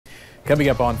Coming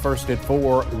up on First at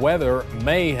 4, weather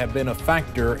may have been a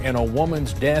factor in a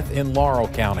woman's death in Laurel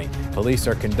County. Police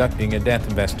are conducting a death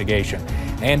investigation.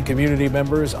 And community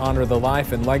members honor the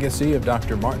life and legacy of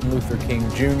Dr. Martin Luther King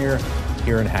Jr.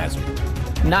 here in Hazard.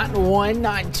 Not one,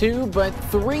 not two, but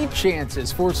 3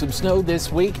 chances for some snow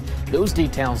this week. Those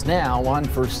details now on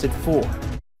First at 4.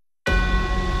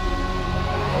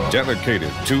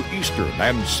 Dedicated to Eastern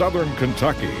and Southern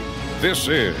Kentucky, this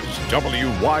is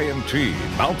WYNT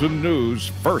Mountain News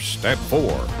First at 4.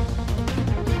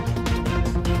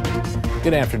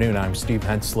 Good afternoon, I'm Steve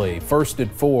Hensley. First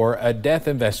at 4, a death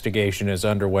investigation is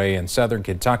underway in Southern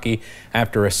Kentucky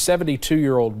after a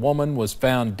 72-year-old woman was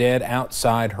found dead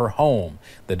outside her home.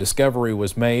 The discovery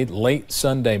was made late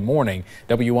Sunday morning.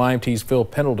 WYNT's Phil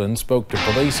Pendleton spoke to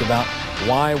police about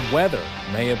why weather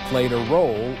may have played a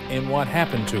role in what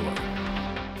happened to her.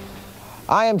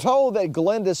 I am told that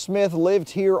Glenda Smith lived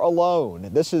here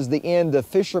alone. This is the end of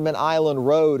Fisherman Island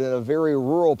Road in a very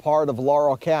rural part of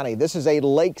Laurel County. This is a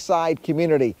lakeside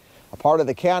community, a part of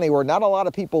the county where not a lot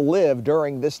of people live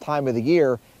during this time of the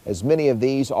year, as many of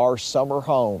these are summer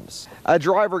homes. A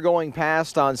driver going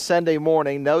past on Sunday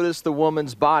morning noticed the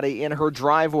woman's body in her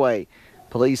driveway.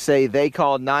 Police say they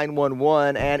called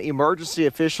 911 and emergency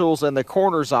officials and the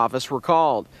coroner's office were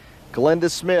called.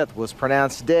 Glenda Smith was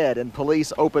pronounced dead and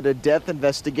police opened a death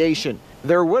investigation.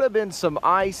 There would have been some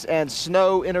ice and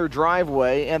snow in her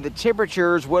driveway and the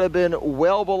temperatures would have been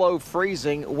well below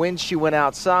freezing when she went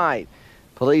outside.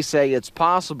 Police say it's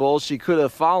possible she could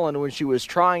have fallen when she was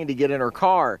trying to get in her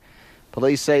car.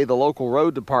 Police say the local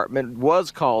road department was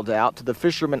called out to the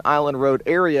Fisherman Island Road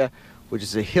area, which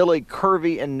is a hilly,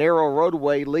 curvy, and narrow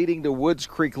roadway leading to Woods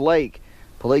Creek Lake.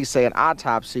 Police say an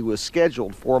autopsy was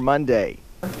scheduled for Monday.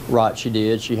 Right, she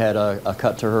did. She had a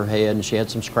cut to her head and she had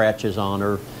some scratches on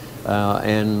her.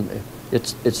 And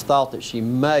it's thought that she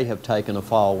may have taken a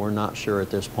fall. We're not sure at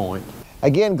this point.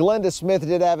 Again, Glenda Smith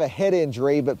did have a head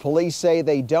injury, but police say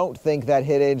they don't think that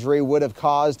head injury would have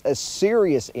caused a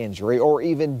serious injury or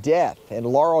even death in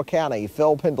Laurel County.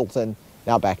 Phil Pendleton,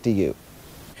 now back to you.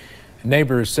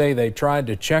 Neighbors say they tried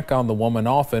to check on the woman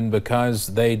often because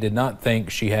they did not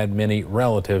think she had many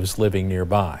relatives living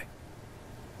nearby.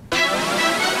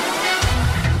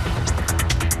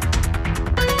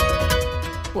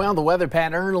 Well, the weather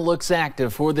pattern looks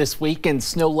active for this week, and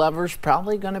snow lovers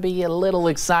probably going to be a little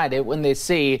excited when they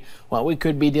see what we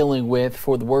could be dealing with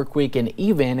for the work week and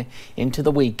even into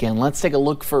the weekend. Let's take a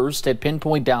look first at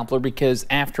Pinpoint Doppler, because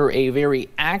after a very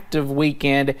active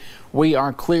weekend, we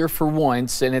are clear for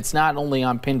once, and it's not only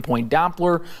on Pinpoint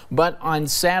Doppler, but on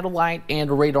satellite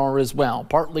and radar as well.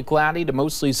 Partly cloudy to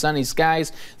mostly sunny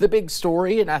skies, the big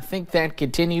story, and I think that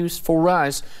continues for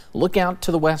us. Look out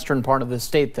to the western part of the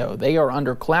state, though. They are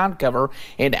under cloud cover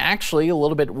and actually a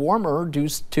little bit warmer due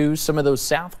to some of those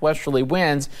southwesterly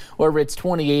winds, where it's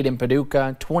 28 in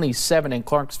Paducah, 27 in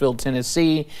Clarksville,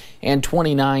 Tennessee, and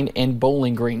 29 in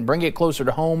Bowling Green. Bring it closer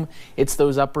to home, it's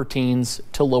those upper teens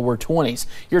to lower 20s.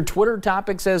 Your Twitter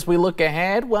topics as we look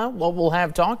ahead, well, what we'll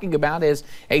have talking about is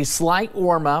a slight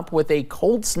warm-up with a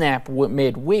cold snap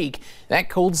midweek. That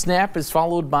cold snap is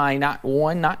followed by not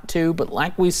one, not two, but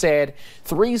like we said,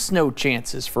 3 snow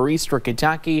chances for eastern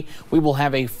Kentucky. We will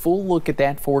have a full look at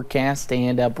that forecast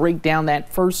and break down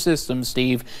that first system,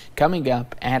 Steve, coming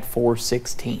up at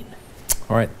 4:16.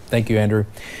 All right. Thank you, Andrew.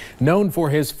 Known for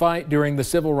his fight during the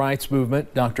civil rights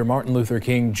movement, Dr. Martin Luther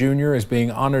King Jr. is being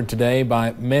honored today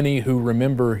by many who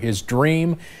remember his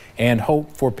dream and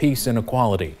hope for peace and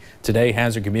equality. Today,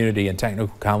 Hazard Community and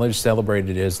Technical College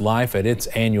celebrated his life at its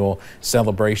annual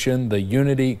celebration, the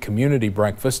Unity Community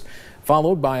Breakfast,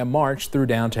 followed by a march through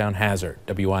downtown Hazard.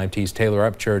 WYMT's Taylor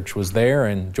Upchurch was there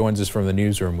and joins us from the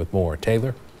newsroom with more.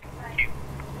 Taylor?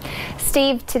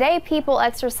 Steve, today people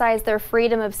exercised their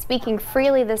freedom of speaking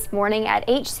freely this morning at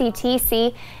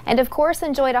HCTC and of course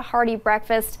enjoyed a hearty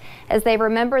breakfast as they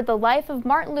remembered the life of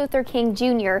Martin Luther King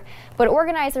Jr. But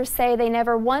organizers say they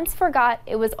never once forgot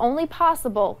it was only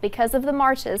possible because of the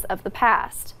marches of the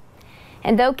past.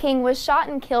 And though King was shot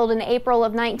and killed in April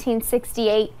of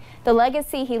 1968, the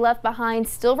legacy he left behind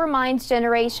still reminds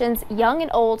generations young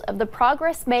and old of the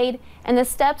progress made and the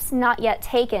steps not yet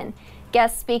taken.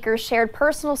 Guest speakers shared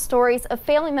personal stories of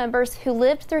family members who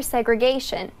lived through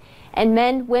segregation, and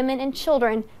men, women, and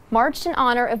children marched in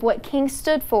honor of what King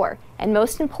stood for, and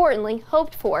most importantly,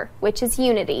 hoped for, which is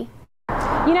unity.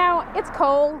 You know, it's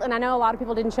cold, and I know a lot of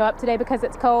people didn't show up today because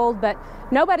it's cold, but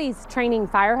nobody's training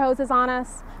fire hoses on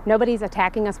us. Nobody's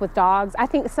attacking us with dogs. I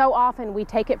think so often we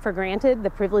take it for granted,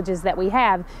 the privileges that we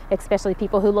have, especially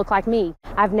people who look like me.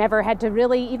 I've never had to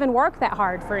really even work that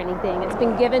hard for anything. It's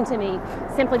been given to me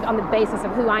simply on the basis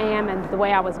of who I am and the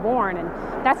way I was born, and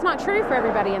that's not true for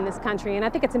everybody in this country, and I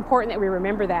think it's important that we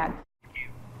remember that.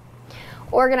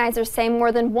 Organizers say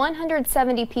more than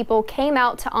 170 people came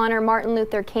out to honor Martin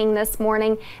Luther King this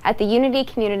morning at the Unity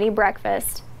Community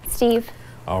Breakfast. Steve.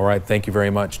 All right, thank you very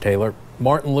much, Taylor.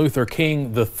 Martin Luther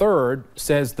King III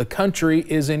says the country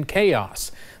is in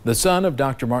chaos. The son of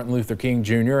Dr. Martin Luther King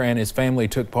Jr. and his family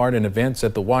took part in events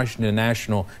at the Washington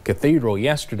National Cathedral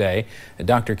yesterday.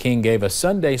 Dr. King gave a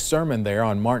Sunday sermon there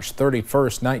on March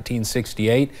 31st,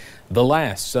 1968, the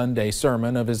last Sunday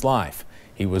sermon of his life.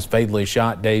 He was fatally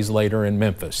shot days later in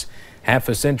Memphis. Half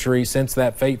a century since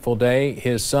that fateful day,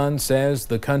 his son says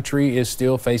the country is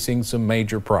still facing some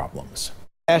major problems.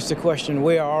 Ask the question,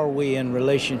 where are we in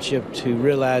relationship to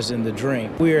realizing the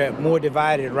dream? We're more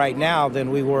divided right now than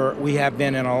we have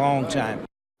been in a long time.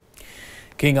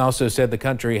 King also said the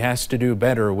country has to do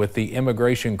better with the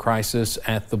immigration crisis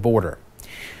at the border.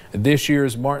 This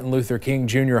year's Martin Luther King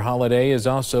Jr. holiday is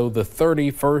also the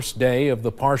 31st day of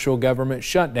the partial government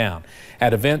shutdown.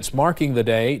 At events marking the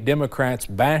day, Democrats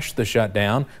bashed the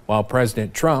shutdown, while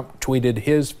President Trump tweeted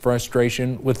his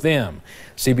frustration with them.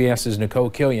 CBS's Nicole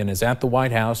Killian is at the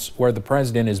White House, where the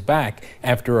president is back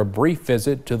after a brief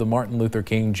visit to the Martin Luther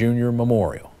King Jr.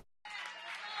 Memorial.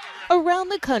 Around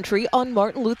the country on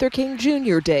Martin Luther King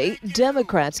Jr. Day,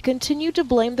 Democrats continue to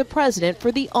blame the president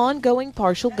for the ongoing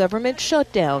partial government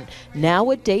shutdown,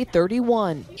 now at day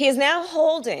 31. He is now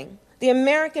holding the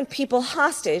American people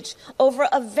hostage over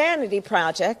a vanity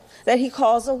project that he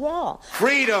calls a wall.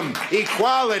 Freedom,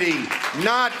 equality,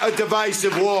 not a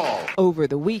divisive wall. Over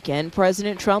the weekend,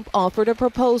 President Trump offered a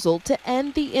proposal to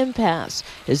end the impasse.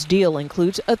 His deal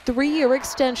includes a 3-year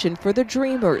extension for the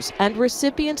Dreamers and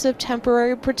recipients of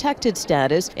temporary protected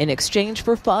status in exchange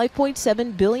for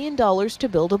 $5.7 billion to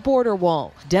build a border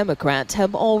wall. Democrats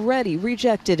have already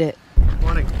rejected it.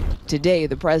 Morning. Today,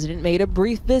 the president made a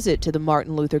brief visit to the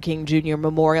Martin Luther King Jr.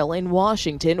 Memorial in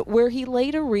Washington, where he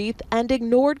laid a wreath and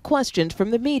ignored questions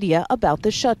from the media about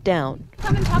the shutdown.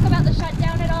 Come and talk about the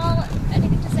shutdown at all?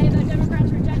 Anything to say about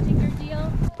Democrats rejecting their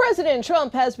deal? President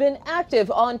Trump has been active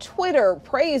on Twitter,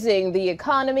 praising the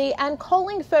economy and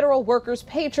calling federal workers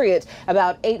patriots.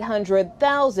 About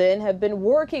 800,000 have been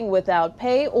working without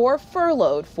pay or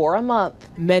furloughed for a month.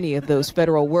 Many of those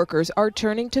federal workers are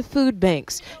turning to food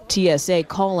banks. TSA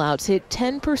callouts hit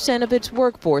 10% of its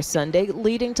workforce Sunday,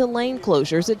 leading to lane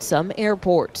closures at some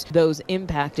airports. Those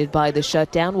impacted by the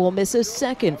shutdown will miss a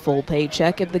second full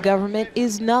paycheck if the government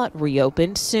is not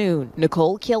reopened soon.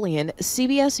 Nicole Killian,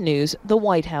 CBS News, the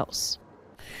White House.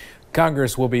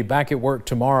 Congress will be back at work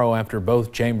tomorrow after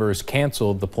both chambers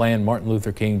canceled the planned Martin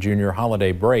Luther King Jr.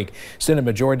 holiday break. Senate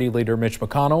Majority Leader Mitch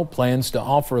McConnell plans to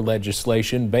offer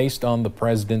legislation based on the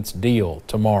president's deal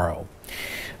tomorrow.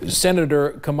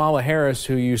 Senator Kamala Harris,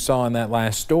 who you saw in that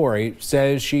last story,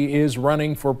 says she is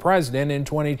running for president in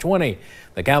 2020.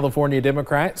 The California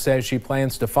Democrat says she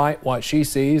plans to fight what she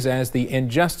sees as the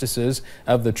injustices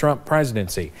of the Trump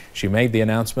presidency. She made the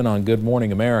announcement on Good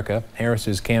Morning America.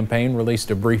 Harris's campaign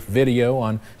released a brief video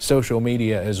on social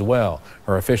media as well.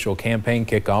 Her official campaign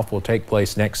kickoff will take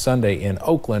place next Sunday in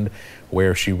Oakland,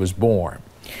 where she was born.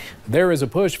 There is a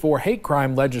push for hate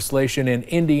crime legislation in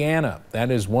Indiana.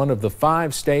 That is one of the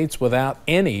 5 states without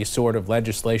any sort of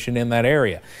legislation in that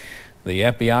area. The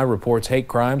FBI reports hate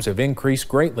crimes have increased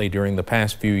greatly during the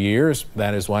past few years.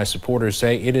 That is why supporters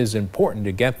say it is important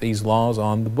to get these laws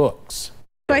on the books.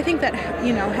 I think that,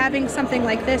 having something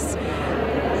like this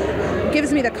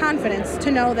gives me the confidence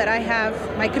to know that I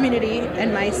have my community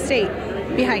and my state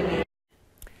behind me.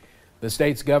 The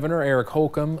state's governor, Eric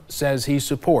Holcomb, says he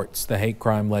supports the hate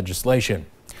crime legislation.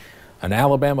 An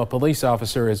Alabama police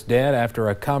officer is dead after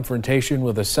a confrontation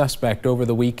with a suspect over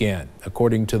the weekend.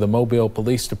 According to the Mobile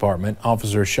Police Department,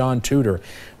 Officer Sean Tudor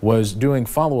was doing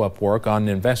follow-up work on an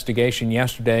investigation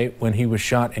yesterday when he was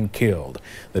shot and killed.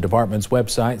 The department's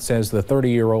website says the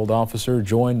 30-year-old officer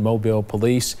joined Mobile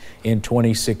Police in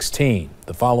 2016.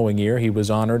 The following year, he was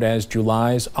honored as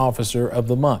July's Officer of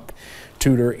the Month.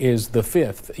 Tudor is the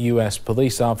 5th U.S.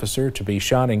 police officer to be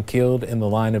shot and killed in the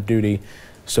line of duty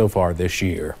so far this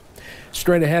year.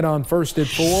 Straight ahead on First at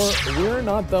 4, we're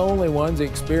not the only ones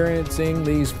experiencing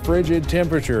these frigid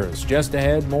temperatures. Just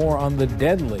ahead, more on the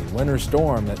deadly winter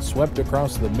storm that swept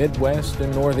across the Midwest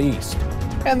and Northeast.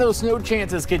 And those snow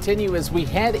chances continue as we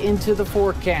head into the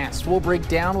forecast. We'll break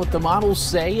down what the models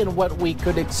say and what we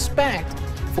could expect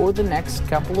for the next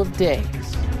couple of days.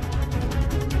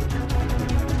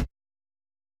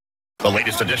 The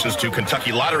latest additions to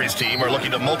Kentucky Lottery's team are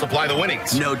looking to multiply the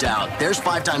winnings. No doubt. There's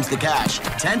 5 times the cash,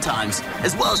 10 times,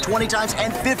 as well as 20 times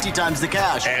and 50 times the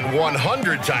cash. And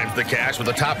 100 times the cash with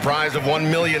a top prize of $1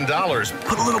 million.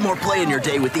 Put a little more play in your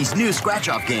day with these new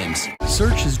scratch-off games.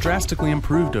 Search has drastically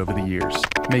improved over the years,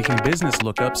 making business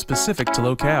lookup specific to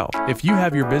locale. If you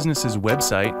have your business's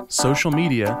website, social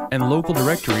media, and local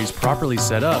directories properly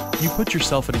set up, you put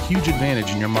yourself at a huge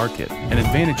advantage in your market, an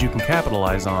advantage you can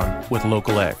capitalize on with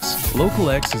LocalX.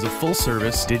 LocalX is a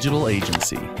full-service digital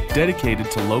agency dedicated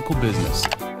to local business.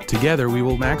 Together, we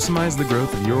will maximize the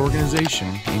growth of your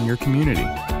organization in your community.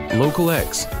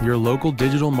 LocalX, your local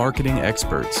digital marketing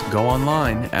experts. Go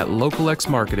online at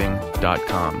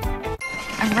localxmarketing.com.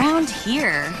 Around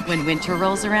here, when winter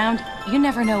rolls around, you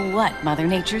never know what Mother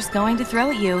Nature's going to throw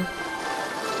at you.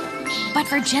 But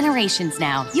for generations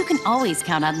now, you can always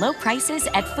count on low prices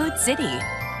at Food City.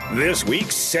 This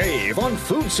week, save on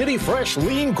Food City Fresh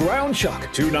Lean Ground Chuck,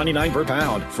 $2.99 per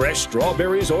pound. Fresh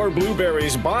strawberries or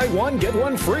blueberries, buy one, get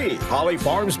one free. Holly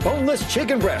Farms Boneless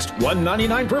Chicken Breast,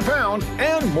 $1.99 per pound,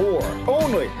 and more.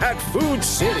 Only at Food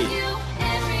City.